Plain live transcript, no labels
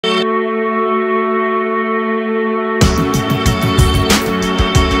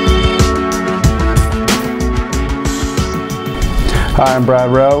Hi, I'm Brad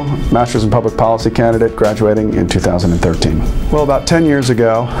Rowe, Master's in Public Policy candidate, graduating in 2013. Well, about 10 years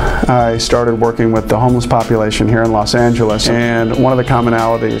ago, I started working with the homeless population here in Los Angeles, and one of the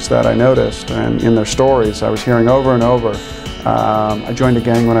commonalities that I noticed, and in their stories, I was hearing over and over. I joined a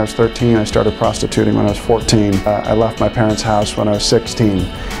gang when I was 13, I started prostituting when I was 14. I left my parents' house when I was 16,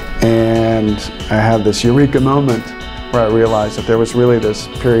 and I had this eureka moment where I realized that there was really this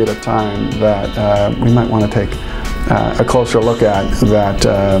period of time that we might want to take a closer look at that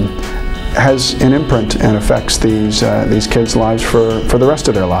has an imprint and affects these kids' lives for the rest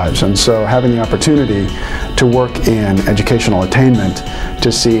of their lives. And so having the opportunity to work in educational attainment,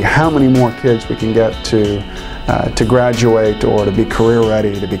 to see how many more kids we can get to graduate or to be career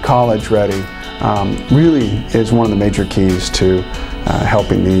ready, to be college ready, really is one of the major keys to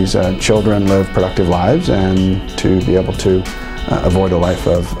helping these children live productive lives and to be able to avoid a life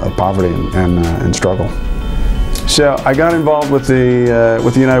of poverty and struggle. So I got involved with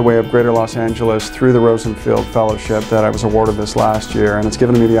the United Way of Greater Los Angeles through the Rosenfield Fellowship that I was awarded this last year, and it's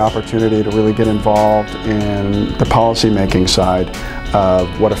given me the opportunity to really get involved in the policy-making side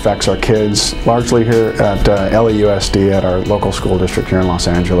of what affects our kids, largely here at LAUSD at our local school district here in Los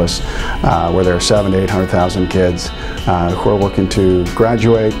Angeles, where there are 700,000 to 800,000 kids who are working to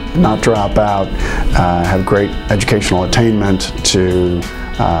graduate, not drop out, have great educational attainment, to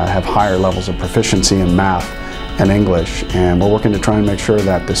have higher levels of proficiency in math and English, and we're working to try and make sure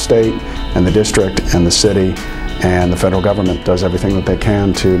that the state and the district and the city and the federal government does everything that they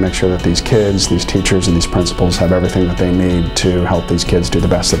can to make sure that these kids, these teachers, and these principals have everything that they need to help these kids do the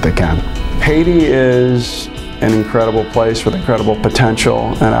best that they can. Haiti is an incredible place with incredible potential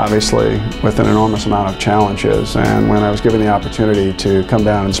and obviously with an enormous amount of challenges. And when I was given the opportunity to come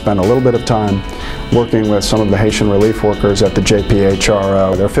down and spend a little bit of time working with some of the Haitian relief workers at the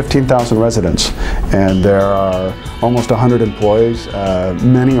JPHRO, there are 15,000 residents and there are almost 100 employees,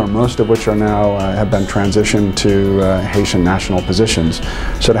 many or most of which are now have been transitioned to Haitian national positions.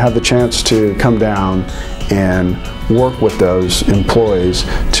 So to have the chance to come down and work with those employees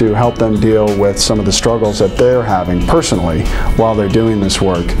to help them deal with some of the struggles that they're having personally while they're doing this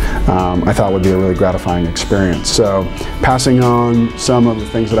work, I thought would be a really gratifying experience. So passing on some of the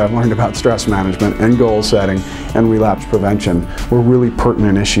things that I've learned about stress management and goal setting and relapse prevention were really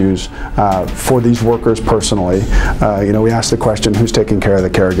pertinent issues for these workers personally. You know, we asked the question, who's taking care of the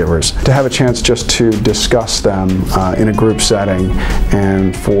caregivers? To have a chance just to discuss them in a group setting,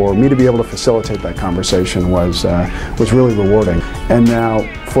 and for me to be able to facilitate that conversation was really rewarding. And now,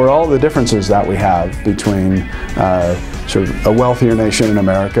 for all the differences that we have between sort of a wealthier nation in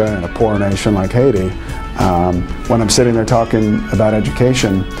America and a poorer nation like Haiti, when I'm sitting there talking about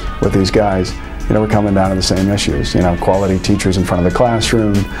education with these guys, you know, we're coming down to the same issues. You know, quality teachers in front of the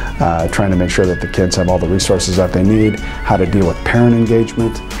classroom, trying to make sure that the kids have all the resources that they need, how to deal with parent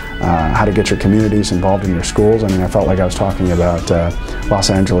engagement, how to get your communities involved in your schools. I mean, I felt like I was talking about Los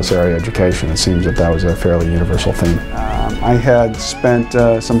Angeles area education. It seems that that was a fairly universal theme. I had spent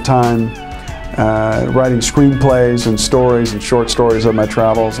some time writing screenplays and stories and short stories of my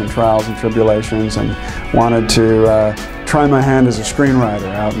travels and trials and tribulations, and wanted to try my hand as a screenwriter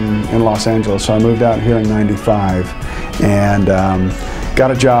out in Los Angeles. So I moved out here in '95 and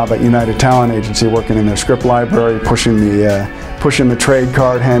got a job at United Talent Agency working in their script library, pushing the trade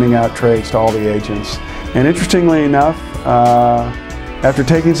card, handing out trades to all the agents. And interestingly enough, after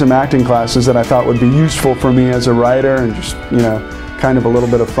taking some acting classes that I thought would be useful for me as a writer and just, you know, kind of a little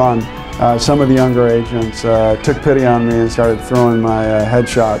bit of fun, some of the younger agents took pity on me and started throwing my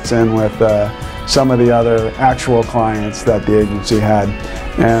headshots in with some of the other actual clients that the agency had.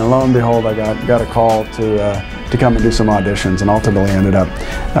 And lo and behold, I got a call to come and do some auditions, and ultimately ended up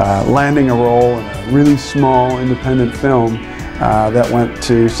landing a role in a really small independent film that went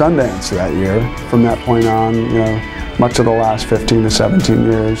to Sundance that year. From that point on, you know, much of the last 15 to 17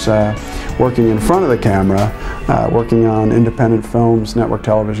 years working in front of the camera, working on independent films, network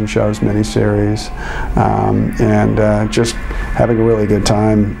television shows, miniseries, and just having a really good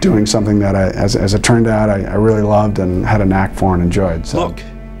time doing something that, as it turned out, I really loved and had a knack for and enjoyed. So. Look,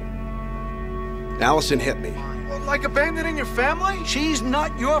 Allison hit me. Like abandoning your family? She's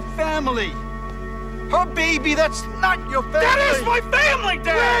not your family. Her baby, that's not your family. That is my family,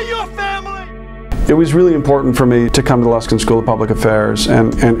 Dad! We're your family! It was really important for me to come to the Luskin School of Public Affairs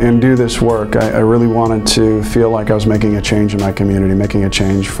and do this work. I really wanted to feel like I was making a change in my community, making a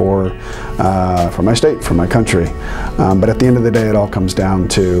change for my state, for my country. But at the end of the day, it all comes down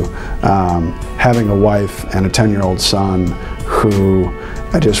to having a wife and a 10-year-old son who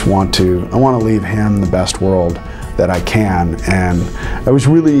I want to leave him the best world that I can. And I was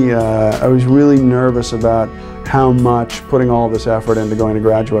really nervous about how much putting all this effort into going to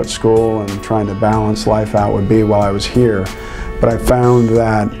graduate school and trying to balance life out would be while I was here. But I found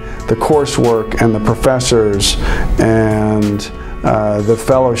that the coursework and the professors and the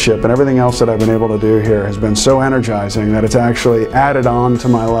fellowship and everything else that I've been able to do here has been so energizing that it's actually added on to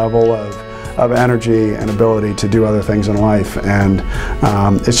my level of energy and ability to do other things in life. And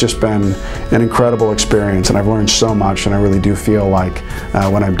it's just been an incredible experience, and I've learned so much, and I really do feel like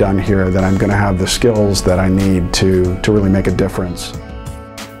when I'm done here that I'm going to have the skills that I need to really make a difference.